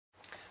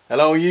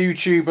Hello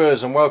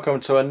YouTubers, and welcome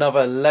to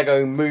another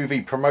Lego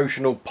Movie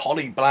promotional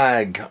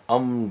polybag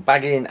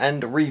unbagging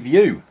and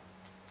review.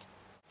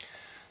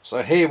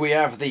 So here we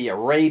have the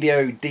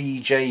Radio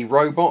DJ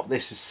robot.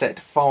 This is set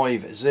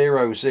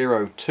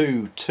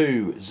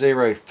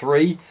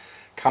 500223.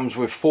 Comes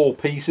with 4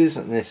 pieces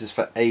and this is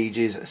for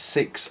ages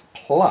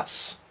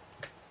 6+.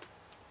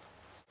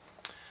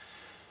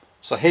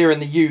 So here in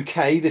the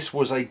UK, this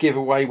was a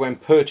giveaway when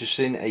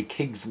purchasing a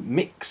Kids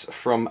Mix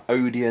from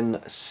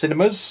Odeon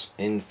Cinemas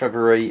in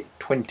February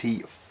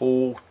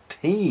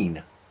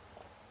 2014.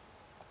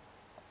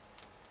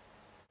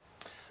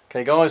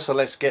 Okay guys, so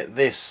let's get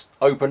this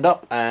opened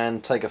up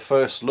and take a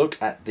first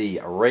look at the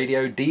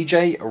Radio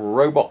DJ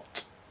robot.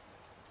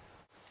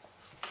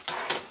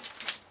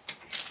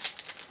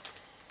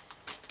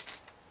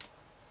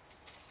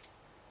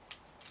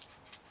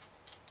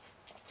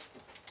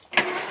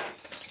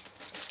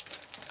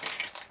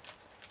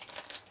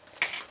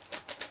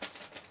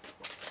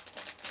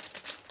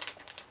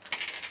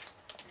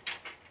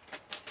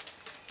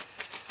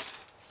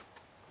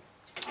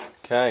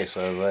 Okay,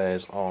 so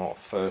there's our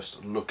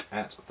first look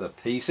at the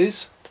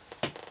pieces.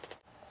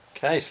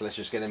 Okay, so let's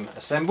just get him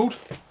assembled.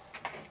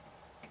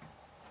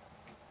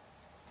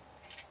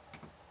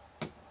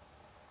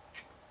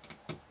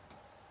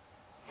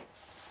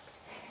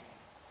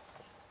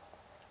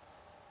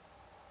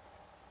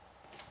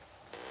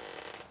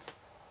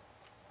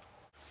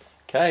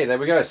 Okay, there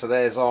we go. So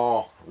there's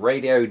our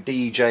Radio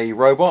DJ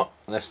robot.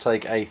 Let's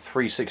take a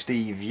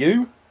 360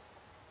 view.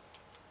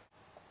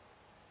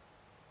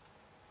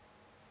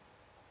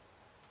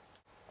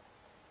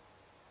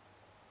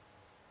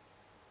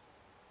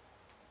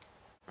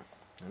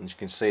 And you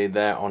can see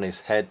there on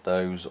his head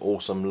those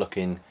awesome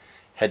looking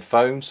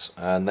headphones,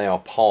 and they are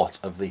part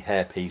of the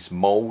hairpiece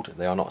mould,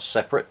 they are not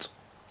separate.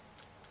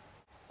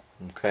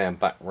 Okay, and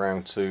back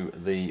round to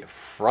the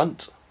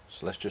front,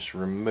 so let's just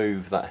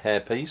remove that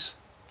hairpiece.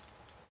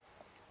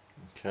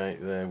 Okay,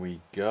 there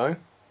we go.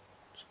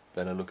 Just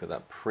better look at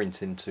that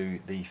print into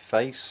the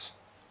face.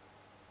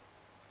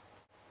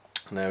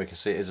 Now we can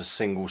see it is a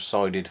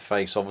single-sided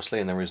face obviously,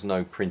 and there is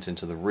no print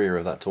into the rear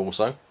of that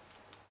torso.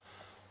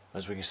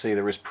 As we can see,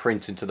 there is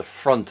print into the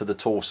front of the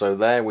torso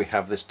there. We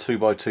have this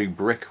 2x2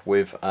 brick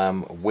with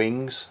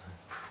wings.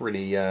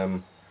 Pretty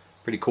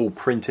cool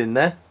print in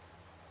there.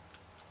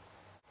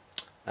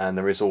 And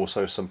there is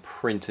also some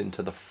print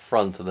into the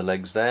front of the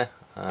legs there.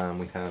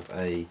 We have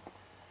a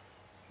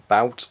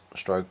bout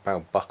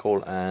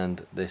buckle,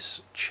 and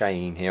this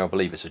chain here. I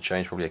believe it's a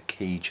chain, it's probably a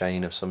key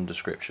chain of some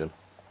description.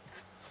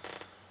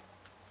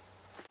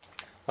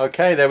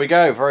 Okay, there we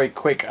go. Very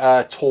quick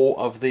tour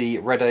of the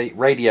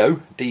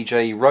Radio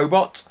DJ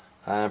robot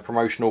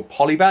promotional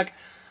polybag.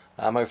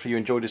 Hopefully you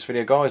enjoyed this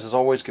video, guys. As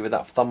always, give it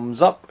that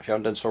thumbs up. If you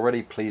haven't done so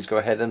already, please go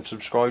ahead and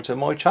subscribe to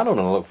my channel,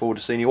 and I look forward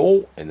to seeing you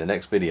all in the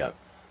next video.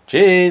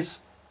 Cheers!